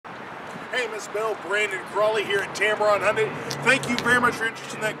famous Bell, Brandon Crawley here at Tameron Hyundai. Thank you very much for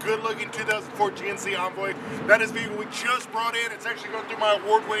interest in that good-looking 2004 GNC Envoy. That is the vehicle we just brought in. It's actually going through my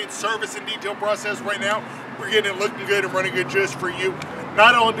award-winning service and detail process right now. We're getting it looking good and running good just for you.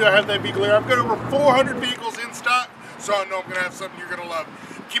 Not only do I have that vehicle here, I've got over 400 vehicles in stock, so I know I'm going to have something you're going to love.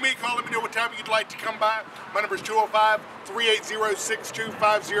 Give me a call, let me know what time you'd like to come by. My number is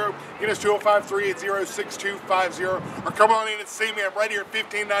 205-380-6250. Again, it's 205-380-6250. Or come on in and see me. I'm right here at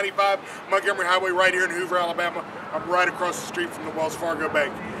 1595 Montgomery Highway, right here in Hoover, Alabama. I'm right across the street from the Wells Fargo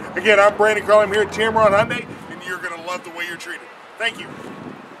Bank. Again, I'm Brandon Crawley. I'm here at Tameron Hyundai, and you're going to love the way you're treated. Thank you.